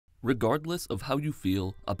Regardless of how you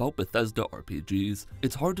feel about Bethesda RPGs,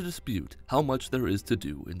 it's hard to dispute how much there is to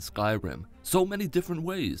do in Skyrim. So many different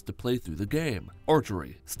ways to play through the game.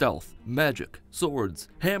 Archery, stealth, magic, swords,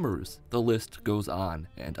 hammers, the list goes on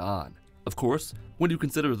and on. Of course, when you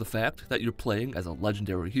consider the fact that you're playing as a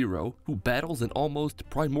legendary hero who battles an almost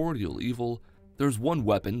primordial evil, there's one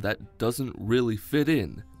weapon that doesn't really fit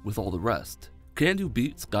in with all the rest. Can you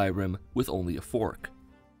beat Skyrim with only a fork?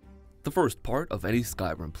 The first part of any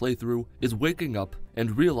Skyrim playthrough is waking up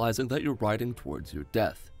and realizing that you're riding towards your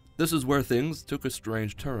death. This is where things took a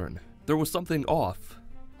strange turn. There was something off.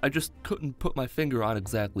 I just couldn't put my finger on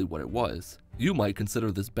exactly what it was. You might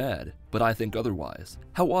consider this bad, but I think otherwise.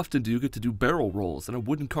 How often do you get to do barrel rolls in a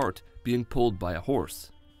wooden cart being pulled by a horse?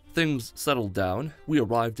 Things settled down, we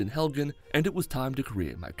arrived in Helgen, and it was time to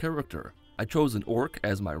create my character. I chose an orc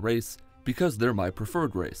as my race because they're my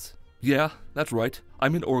preferred race. Yeah, that's right,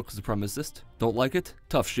 I'm an orc supremacist. Don't like it?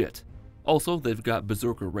 Tough shit. Also, they've got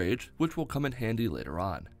Berserker Rage, which will come in handy later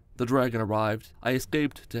on. The dragon arrived, I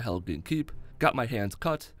escaped to Helgen Keep, got my hands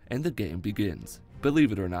cut, and the game begins.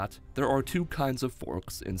 Believe it or not, there are two kinds of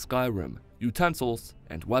forks in Skyrim, utensils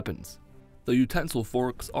and weapons. The utensil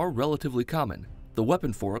forks are relatively common, the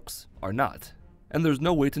weapon forks are not. And there's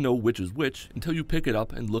no way to know which is which until you pick it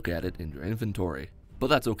up and look at it in your inventory. But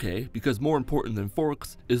that's okay, because more important than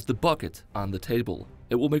forks is the bucket on the table.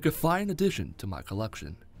 It will make a fine addition to my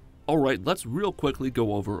collection. Alright, let's real quickly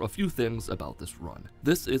go over a few things about this run.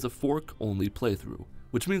 This is a fork-only playthrough,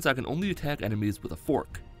 which means I can only attack enemies with a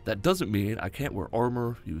fork. That doesn't mean I can't wear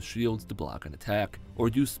armor, use shields to block an attack, or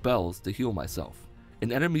use spells to heal myself.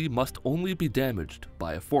 An enemy must only be damaged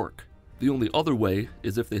by a fork. The only other way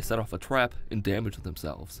is if they set off a trap and damage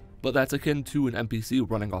themselves. But that's akin to an NPC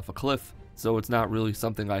running off a cliff, so it's not really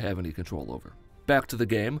something I have any control over. Back to the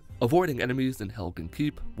game, avoiding enemies in Helgen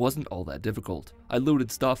Keep wasn't all that difficult. I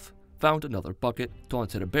looted stuff, found another bucket,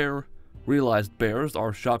 taunted a bear, realized bears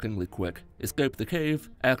are shockingly quick, escaped the cave,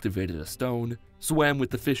 activated a stone, swam with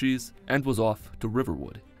the fishies, and was off to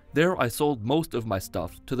Riverwood. There I sold most of my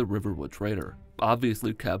stuff to the Riverwood trader,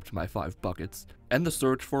 obviously kept my 5 buckets, and the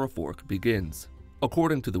search for a fork begins.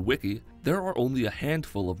 According to the wiki, there are only a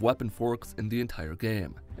handful of weapon forks in the entire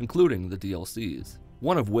game, including the DLCs,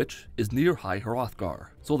 one of which is near High Hrothgar,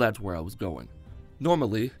 so that's where I was going.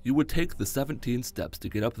 Normally, you would take the 17 steps to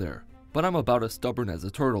get up there, but I'm about as stubborn as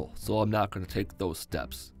a turtle, so I'm not going to take those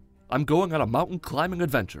steps. I'm going on a mountain climbing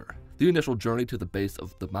adventure. The initial journey to the base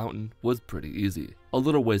of the mountain was pretty easy. A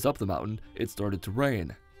little ways up the mountain, it started to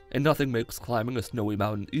rain, and nothing makes climbing a snowy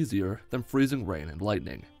mountain easier than freezing rain and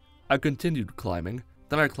lightning. I continued climbing,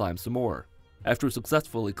 then I climbed some more. After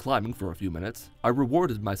successfully climbing for a few minutes, I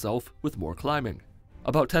rewarded myself with more climbing.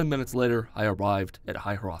 About 10 minutes later, I arrived at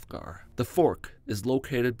High Hrothgar. The fork is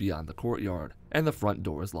located beyond the courtyard, and the front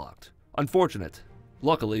door is locked. Unfortunate.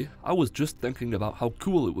 Luckily, I was just thinking about how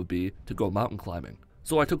cool it would be to go mountain climbing,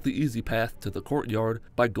 so I took the easy path to the courtyard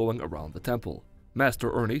by going around the temple.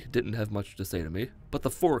 Master Ernie didn't have much to say to me, but the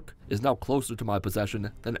fork is now closer to my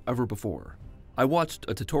possession than ever before. I watched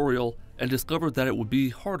a tutorial and discovered that it would be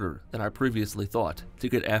harder than I previously thought to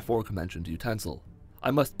get aforementioned utensil. I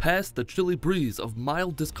must pass the chilly breeze of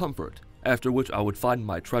mild discomfort, after which I would find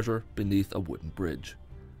my treasure beneath a wooden bridge.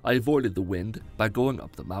 I avoided the wind by going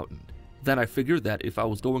up the mountain. Then I figured that if I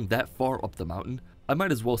was going that far up the mountain, I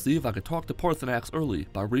might as well see if I could talk to Parthenax early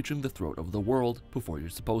by reaching the throat of the world before you're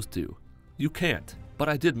supposed to. You can't, but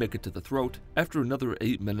I did make it to the throat after another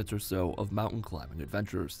 8 minutes or so of mountain climbing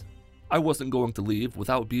adventures. I wasn't going to leave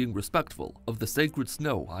without being respectful of the sacred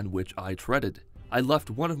snow on which I treaded. I left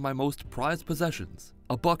one of my most prized possessions,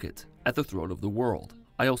 a bucket, at the throat of the world.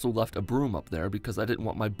 I also left a broom up there because I didn't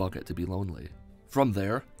want my bucket to be lonely. From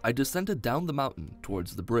there, I descended down the mountain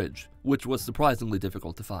towards the bridge, which was surprisingly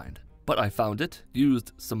difficult to find. But I found it,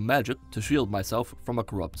 used some magic to shield myself from a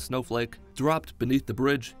corrupt snowflake, dropped beneath the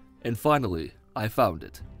bridge, and finally, I found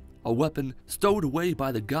it. A weapon stowed away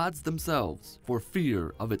by the gods themselves for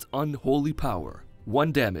fear of its unholy power.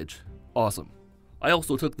 1 damage. Awesome. I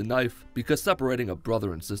also took the knife because separating a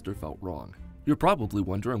brother and sister felt wrong. You're probably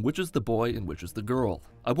wondering which is the boy and which is the girl.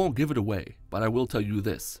 I won't give it away, but I will tell you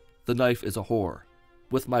this. The knife is a whore.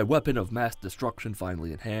 With my weapon of mass destruction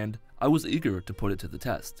finally in hand, I was eager to put it to the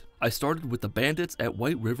test. I started with the bandits at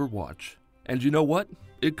White River Watch. And you know what?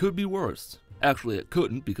 It could be worse. Actually, it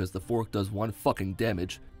couldn't because the fork does 1 fucking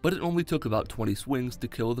damage, but it only took about 20 swings to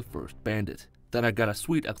kill the first bandit. Then I got a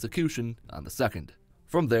sweet execution on the second.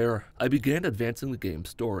 From there, I began advancing the game's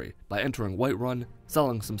story by entering Whiterun,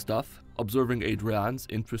 selling some stuff, observing Adrian's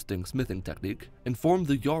interesting smithing technique, informed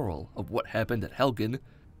the Jarl of what happened at Helgen,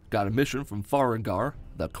 got a mission from Farengar,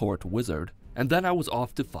 the court wizard, And then I was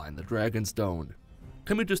off to find the Dragonstone.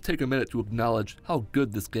 Can we just take a minute to acknowledge how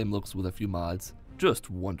good this game looks with a few mods? Just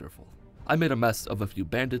wonderful. I made a mess of a few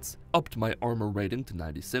bandits, upped my armor rating to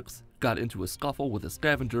 96, got into a scuffle with a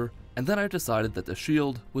scavenger, and then I decided that the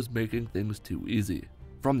shield was making things too easy.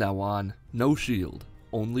 From now on, no shield,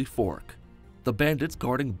 only fork. The bandits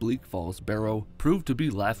guarding Bleak Falls Barrow proved to be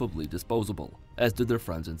laughably disposable, as did their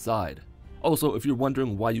friends inside. Also, if you're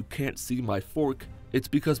wondering why you can't see my fork, it's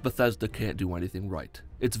because Bethesda can't do anything right.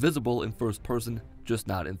 It's visible in first person, just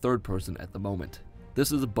not in third person at the moment.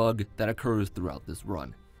 This is a bug that occurs throughout this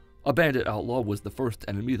run. A bandit outlaw was the first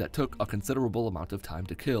enemy that took a considerable amount of time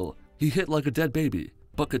to kill. He hit like a dead baby,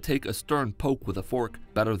 but could take a stern poke with a fork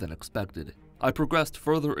better than expected. I progressed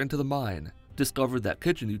further into the mine, discovered that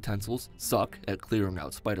kitchen utensils suck at clearing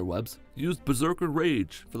out spiderwebs, used Berserker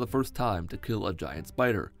Rage for the first time to kill a giant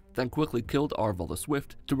spider, then quickly killed Arvel the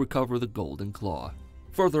Swift to recover the Golden Claw.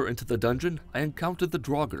 Further into the dungeon, I encountered the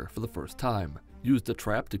Draugr for the first time, used a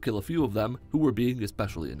trap to kill a few of them who were being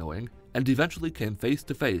especially annoying, and eventually came face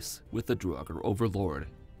to face with the Draugr Overlord.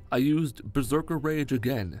 I used Berserker Rage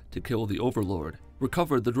again to kill the Overlord,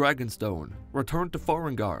 recovered the Dragonstone, returned to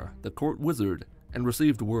Farengar, the court wizard, and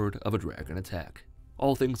received word of a dragon attack.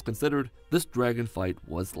 All things considered, this dragon fight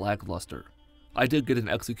was lackluster. I did get an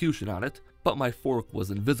execution on it, but my fork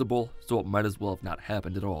was invisible, so it might as well have not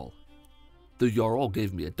happened at all. The Jarl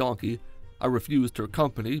gave me a donkey. I refused her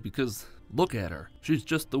company because, look at her, she's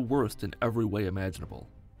just the worst in every way imaginable.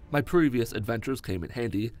 My previous adventures came in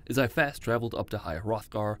handy as I fast traveled up to High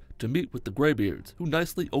Hrothgar to meet with the Greybeards, who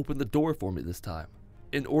nicely opened the door for me this time.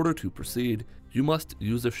 In order to proceed, you must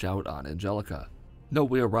use a shout on Angelica. No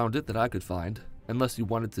way around it that I could find, unless you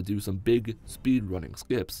wanted to do some big speedrunning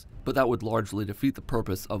skips, but that would largely defeat the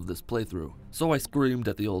purpose of this playthrough, so I screamed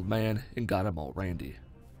at the old man and got him all randy.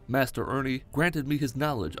 Master Ernie granted me his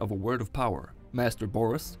knowledge of a word of power. Master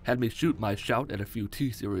Boris had me shoot my shout at a few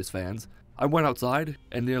T-Series fans. I went outside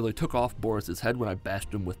and nearly took off Boris's head when I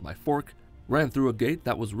bashed him with my fork, ran through a gate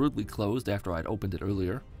that was rudely closed after I'd opened it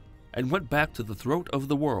earlier, and went back to the throat of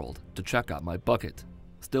the world to check out my bucket.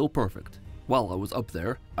 Still perfect. While I was up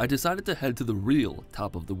there, I decided to head to the real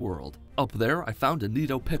top of the world. Up there, I found a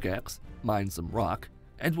neato pickaxe, mined some rock,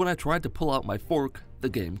 and when I tried to pull out my fork, the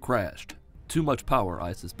game crashed. Too much power,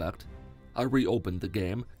 I suspect. I reopened the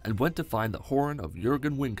game and went to find the horn of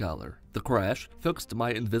Jurgen Windcaller. The crash fixed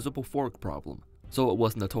my invisible fork problem, so it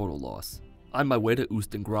wasn't a total loss. On my way to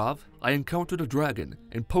Ustengrav, I encountered a dragon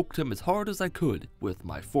and poked him as hard as I could with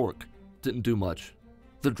my fork. Didn't do much.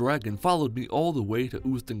 The dragon followed me all the way to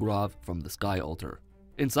Ustengrav from the Sky Altar.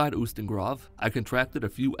 Inside Ustengrav, I contracted a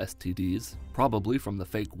few STDs, probably from the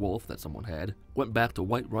fake wolf that someone had, went back to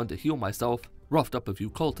Whiterun to heal myself, roughed up a few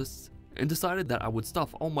cultists, and decided that I would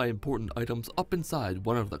stuff all my important items up inside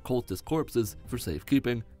one of the cultist corpses for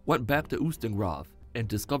safekeeping, went back to Ustengrav, and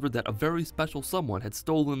discovered that a very special someone had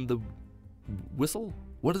stolen the whistle?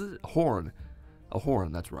 What is it? Horn. A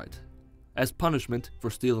horn, that's right. As punishment for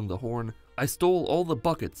stealing the horn, I stole all the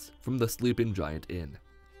buckets from the Sleeping Giant Inn.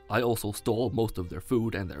 I also stole most of their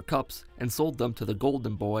food and their cups and sold them to the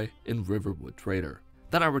Golden Boy in Riverwood Trader.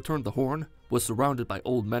 Then I returned the horn, was surrounded by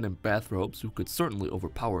old men in bathrobes who could certainly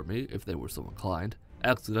overpower me if they were so inclined,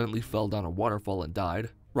 accidentally fell down a waterfall and died,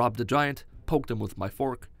 robbed a giant, poked him with my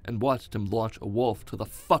fork, and watched him launch a wolf to the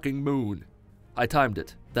fucking moon. I timed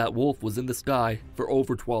it. That wolf was in the sky for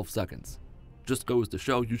over 12 seconds. Just goes to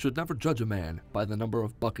show you should never judge a man by the number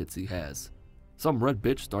of buckets he has. Some red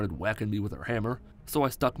bitch started whacking me with her hammer, so I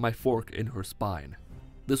stuck my fork in her spine.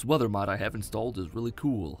 This weather mod I have installed is really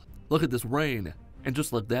cool. Look at this rain. And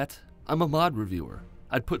just like that, I'm a mod reviewer.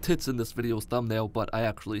 I'd put tits in this video's thumbnail, but I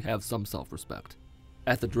actually have some self-respect.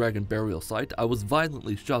 At the dragon burial site, I was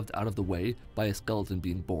violently shoved out of the way by a skeleton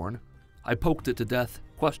being born. I poked it to death,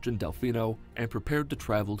 questioned Delfino, and prepared to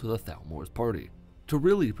travel to the Thalmor's party. To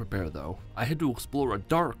really prepare though, I had to explore a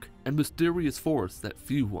dark and mysterious force that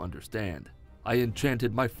few will understand. I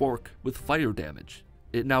enchanted my fork with fire damage.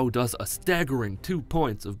 It now does a staggering 2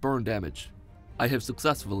 points of burn damage. I have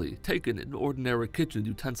successfully taken an ordinary kitchen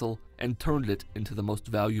utensil and turned it into the most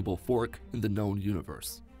valuable fork in the known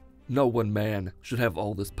universe. No one man should have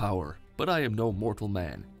all this power, but I am no mortal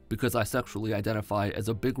man, because I sexually identify as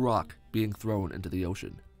a big rock being thrown into the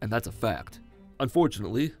ocean, and that's a fact.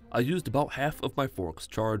 Unfortunately, I used about half of my fork's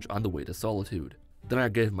charge on the way to Solitude. Then I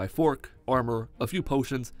gave my fork, armor, a few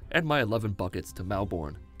potions, and my 11 buckets to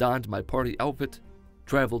Malborn, donned my party outfit,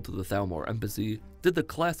 traveled to the Thalmor embassy, did the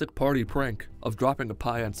classic party prank of dropping a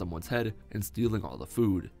pie on someone's head and stealing all the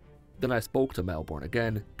food. Then I spoke to Malborn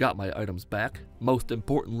again, got my items back, most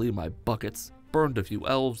importantly my buckets, burned a few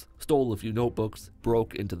elves, stole a few notebooks,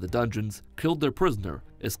 broke into the dungeons, killed their prisoner,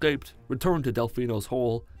 escaped, returned to Delphino's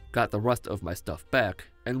hole, got the rest of my stuff back,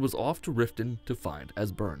 and was off to Riften to find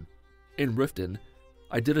Esbern. In Riften,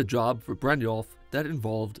 I did a job for Brynjolf that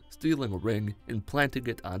involved stealing a ring and planting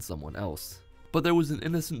it on someone else. But there was an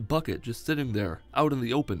innocent bucket just sitting there, out in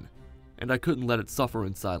the open, and I couldn't let it suffer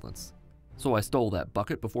in silence. So I stole that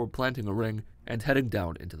bucket before planting a ring and heading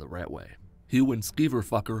down into the Ratway. Hugh and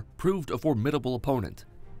Skeeverfucker proved a formidable opponent,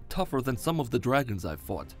 tougher than some of the dragons I've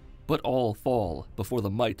fought, but all fall before the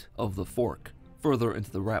might of the Fork. Further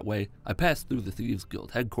into the Ratway, I passed through the Thieves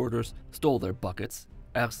Guild headquarters, stole their buckets,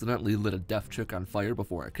 accidentally lit a deaf chick on fire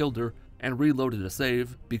before I killed her, and reloaded a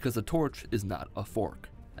save because a torch is not a fork.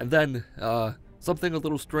 And then, something a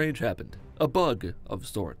little strange happened. A bug of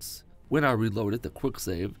sorts. When I reloaded the quick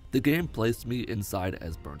save, the game placed me inside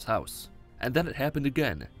Esbern's house. And then it happened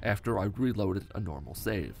again after I reloaded a normal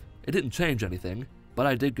save. It didn't change anything, but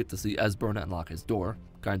I did get to see Esbern unlock his door.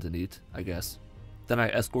 Kinda neat, I guess. Then I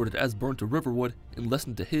escorted Esbern to Riverwood and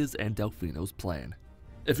listened to his and Delphino's plan.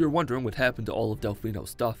 If you're wondering what happened to all of Delphino's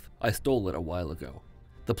stuff, I stole it a while ago.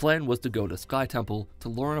 The plan was to go to Sky Temple to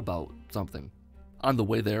learn about something. On the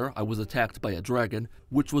way there, I was attacked by a dragon,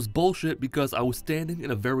 which was bullshit because I was standing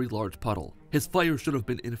in a very large puddle. His fire should have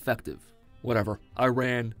been ineffective. Whatever. I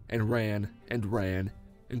ran, and ran, and ran,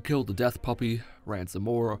 and killed the death puppy, ran some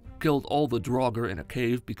more, killed all the Draugr in a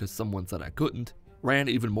cave because someone said I couldn't, ran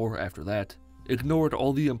even more after that, ignored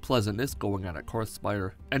all the unpleasantness going on at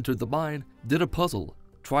Karthspire, entered the mine, did a puzzle,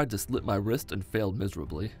 tried to slit my wrist and failed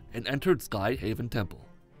miserably, and entered Skyhaven Temple.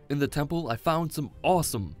 In the temple, I found some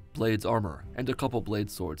awesome Blades armor and a couple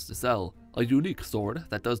Blade swords to sell, a unique sword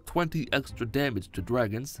that does 20 extra damage to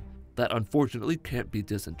dragons that unfortunately can't be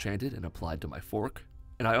disenchanted and applied to my fork,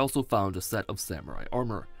 and I also found a set of samurai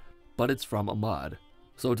armor, but it's from a mod.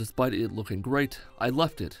 So despite it looking great, I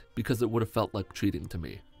left it because it would have felt like cheating to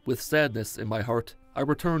me. With sadness in my heart, I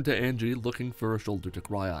returned to Angie looking for a shoulder to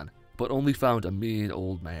cry on, but only found a mean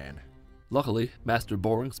old man. Luckily, Master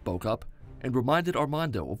Boring spoke up and reminded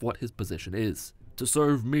Armando of what his position is, to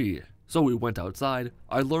serve me. So we went outside,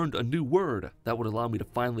 I learned a new word that would allow me to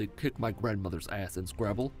finally kick my grandmother's ass in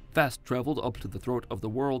Scrabble, fast traveled up to the throat of the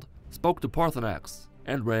world, spoke to Parthenax,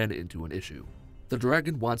 and ran into an issue. The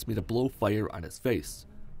dragon wants me to blow fire on his face.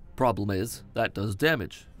 Problem is, that does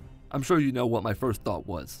damage. I'm sure you know what my first thought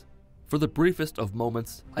was. For the briefest of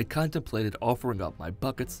moments, I contemplated offering up my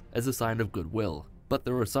buckets as a sign of goodwill, but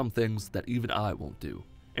there are some things that even I won't do.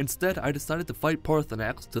 Instead, I decided to fight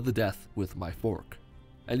Parthenax to the death with my fork.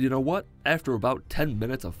 And you know what? After about 10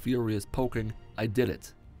 minutes of furious poking, I did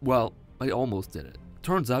it. Well, I almost did it.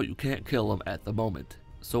 Turns out you can't kill him at the moment,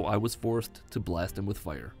 so I was forced to blast him with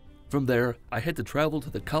fire. From there, I had to travel to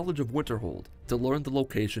the College of Winterhold to learn the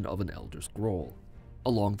location of an Elder Scroll.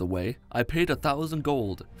 Along the way, I paid 1,000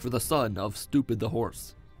 gold for the son of Stupid the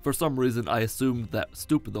Horse. For some reason, I assumed that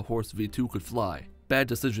Stupid the Horse V2 could fly. Bad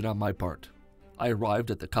decision on my part. I arrived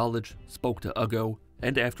at the college, spoke to Uggo,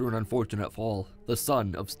 and after an unfortunate fall, the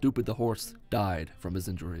son of Stupid the Horse died from his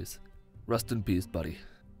injuries. Rest in peace, buddy.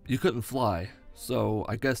 You couldn't fly, so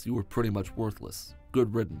I guess you were pretty much worthless.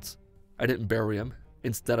 Good riddance. I didn't bury him.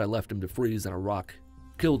 Instead, I left him to freeze in a rock.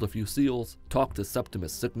 Killed a few seals, talked to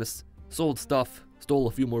Septimus Sickness, sold stuff, stole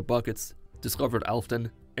a few more buckets, discovered Alfton,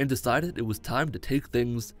 and decided it was time to take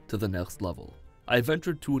things to the next level. I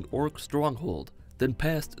ventured to an orc stronghold, then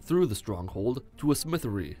passed through the stronghold to a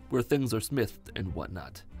smithery where things are smithed and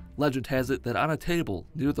whatnot. Legend has it that on a table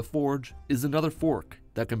near the forge is another fork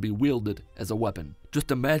that can be wielded as a weapon.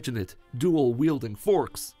 Just imagine it, dual-wielding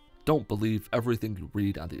forks! Don't believe everything you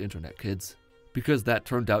read on the internet, kids. Because that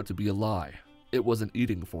turned out to be a lie. It was an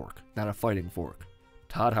eating fork, not a fighting fork.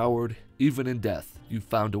 Todd Howard, even in death, you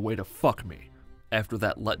found a way to fuck me. After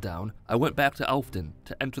that letdown, I went back to Alfton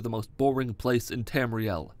to enter the most boring place in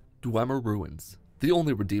Tamriel, Dwemer Ruins. The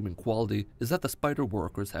only redeeming quality is that the spider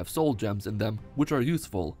workers have soul gems in them, which are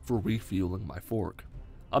useful for refueling my fork.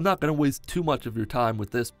 I'm not going to waste too much of your time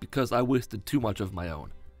with this because I wasted too much of my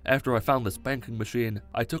own. After I found the spanking machine,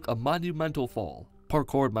 I took a monumental fall,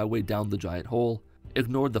 parkoured my way down the giant hole,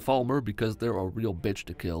 ignored the Falmer because they're a real bitch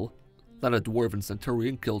to kill, let a dwarven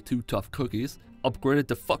centurion kill 2 tough cookies, upgraded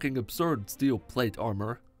to fucking absurd steel plate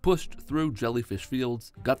armor, pushed through jellyfish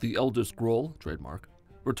fields, got the Elder Scroll, trademark,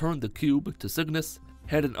 returned the cube to Cygnus,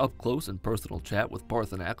 had an up-close and personal chat with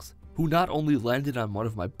Parthenax, who not only landed on one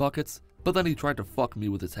of my buckets, but then he tried to fuck me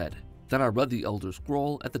with his head. Then I read the Elder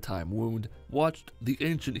Scroll at the time wound, watched the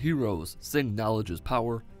ancient heroes sing knowledge's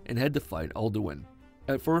power, and had to fight Alduin.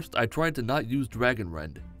 At first, I tried to not use Dragon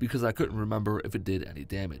Rend, because I couldn't remember if it did any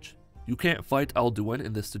damage. You can't fight Alduin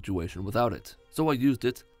in this situation without it, so I used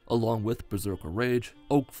it, along with Berserker Rage,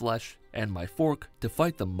 Oak Flesh, and my fork to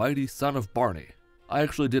fight the mighty son of Barney. I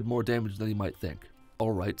actually did more damage than you might think.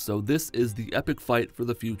 Alright, so this is the epic fight for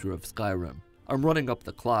the future of Skyrim. I'm running up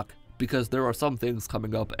the clock because there are some things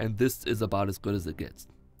coming up and this is about as good as it gets.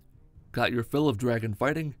 Got your fill of dragon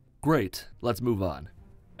fighting? Great, let's move on.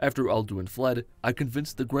 After Alduin fled, I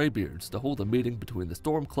convinced the Greybeards to hold a meeting between the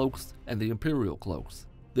Stormcloaks and the Imperial Cloaks.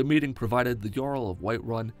 The meeting provided the Jarl of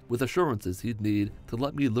Whiterun with assurances he'd need to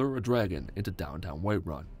let me lure a dragon into downtown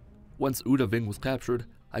Whiterun. Once Udaving was captured,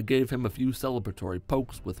 I gave him a few celebratory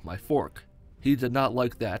pokes with my fork. He did not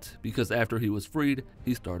like that, because after he was freed,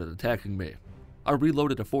 he started attacking me. I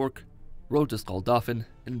reloaded a fork, rode to Skuldafn,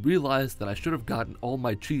 and realized that I should have gotten all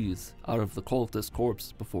my cheese out of the cultist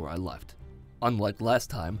corpse before I left. Unlike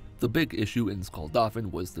last time, the big issue in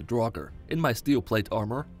Skuldafn was the Draugr. In my steel plate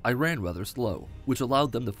armor, I ran rather slow, which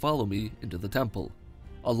allowed them to follow me into the temple.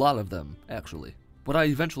 A lot of them, actually. What I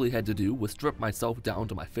eventually had to do was strip myself down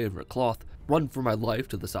to my favorite cloth, run for my life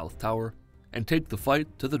to the South Tower, and take the fight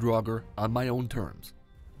to the Draugr on my own terms.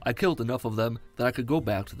 I killed enough of them that I could go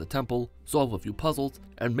back to the temple, solve a few puzzles,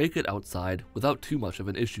 and make it outside without too much of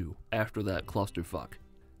an issue after that clusterfuck.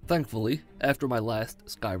 Thankfully, after my last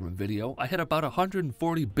Skyrim video, I had about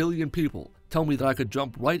 140 billion people tell me that I could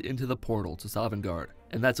jump right into the portal to Sovngarde,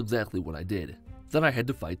 and that's exactly what I did. Then I had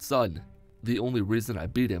to fight Sun. The only reason I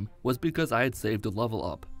beat him was because I had saved a level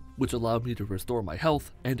up, which allowed me to restore my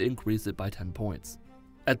health and increase it by 10 points.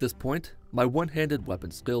 At this point, my one-handed weapon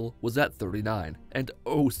skill was at 39, and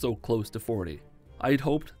oh so close to 40. I'd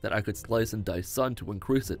hoped that I could slice and dice Sun to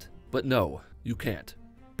increase it, but no, you can't.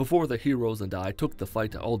 Before the heroes and I took the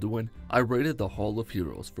fight to Alduin, I raided the Hall of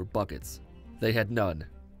Heroes for buckets. They had none.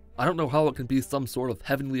 I don't know how it can be some sort of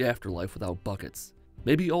heavenly afterlife without buckets.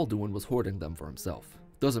 Maybe Alduin was hoarding them for himself.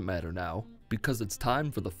 Doesn't matter now, because it's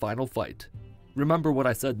time for the final fight. Remember what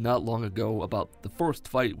I said not long ago about the first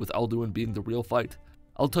fight with Alduin being the real fight?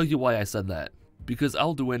 I'll tell you why I said that. Because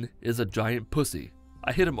Alduin is a giant pussy.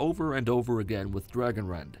 I hit him over and over again with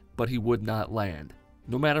Dragonrend, but he would not land,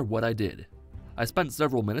 no matter what I did. I spent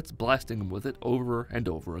several minutes blasting him with it over and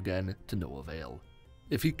over again to no avail.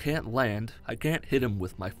 If he can't land, I can't hit him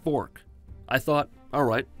with my fork. I thought,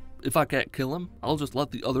 alright, if I can't kill him, I'll just let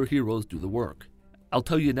the other heroes do the work. I'll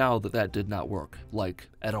tell you now that that did not work, like,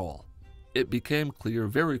 at all. It became clear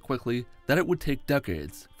very quickly that it would take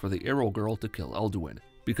decades for the Arrow Girl to kill Alduin,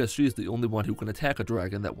 because she's the only one who can attack a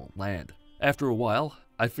dragon that won't land. After a while,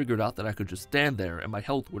 I figured out that I could just stand there and my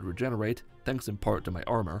health would regenerate, thanks in part to my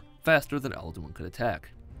armor, faster than Alduin could attack.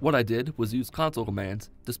 What I did was use console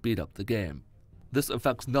commands to speed up the game. This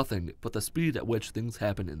affects nothing but the speed at which things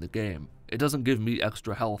happen in the game. It doesn't give me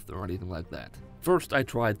extra health or anything like that. First I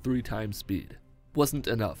tried 3 times speed. Wasn't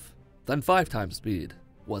enough. Then 5 times speed.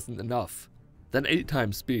 Wasn't enough. Then 8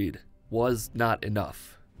 times speed. Was not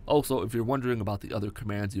enough. Also, if you're wondering about the other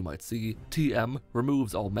commands you might see, TM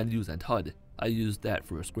removes all menus and HUD. I used that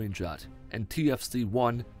for a screenshot. And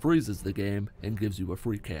TFC1 freezes the game and gives you a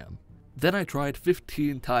free cam. Then I tried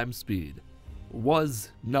 15 times speed.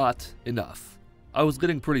 Was not enough. I was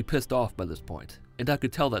getting pretty pissed off by this point, and I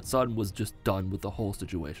could tell that Sun was just done with the whole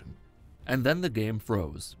situation. And then the game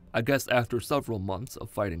froze. I guess after several months of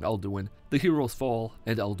fighting Alduin, the heroes fall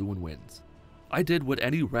and Alduin wins. I did what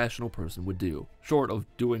any rational person would do, short of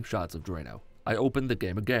doing shots of Drano. I opened the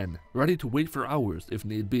game again, ready to wait for hours if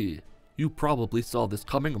need be. You probably saw this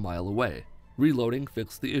coming a mile away. Reloading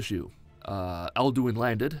fixed the issue. Alduin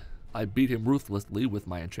landed. I beat him ruthlessly with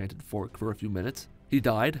my enchanted fork for a few minutes. He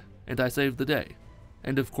died, and I saved the day.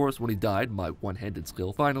 And of course when he died, my one-handed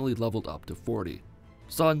skill finally leveled up to 40.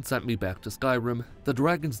 Sun sent me back to Skyrim, the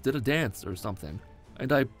dragons did a dance or something,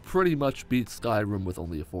 and I pretty much beat Skyrim with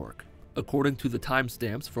only a fork. According to the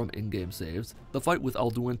timestamps from in-game saves, the fight with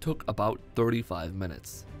Alduin took about 35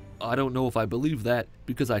 minutes. I don't know if I believe that,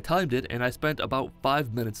 because I timed it and I spent about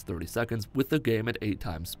 5 minutes 30 seconds with the game at 8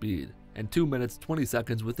 times speed, and 2 minutes 20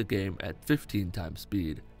 seconds with the game at 15 times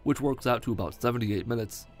speed, which works out to about 78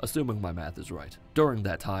 minutes, assuming my math is right. During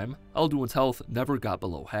that time, Alduin's health never got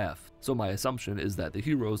below half, so my assumption is that the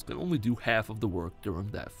heroes can only do half of the work during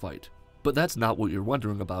that fight. But that's not what you're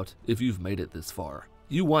wondering about if you've made it this far.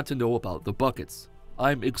 You want to know about the buckets.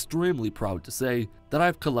 I'm extremely proud to say that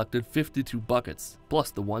I've collected 52 buckets, plus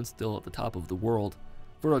the one still at the top of the world,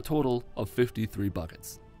 for a total of 53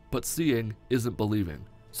 buckets. But seeing isn't believing,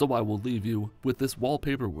 so I will leave you with this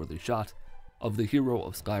wallpaper-worthy shot of the hero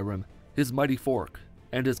of Skyrim, his mighty fork,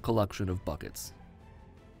 and his collection of buckets.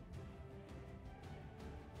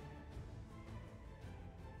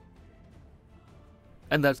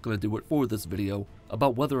 And that's going to do it for this video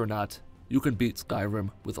about whether or not you can beat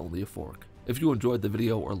Skyrim with only a fork. If you enjoyed the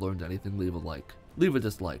video or learned anything, leave a like. Leave a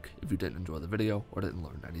dislike if you didn't enjoy the video or didn't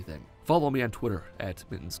learn anything. Follow me on Twitter at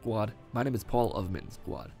Mitten Squad. My name is Paul of Mitten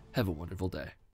Squad. Have a wonderful day.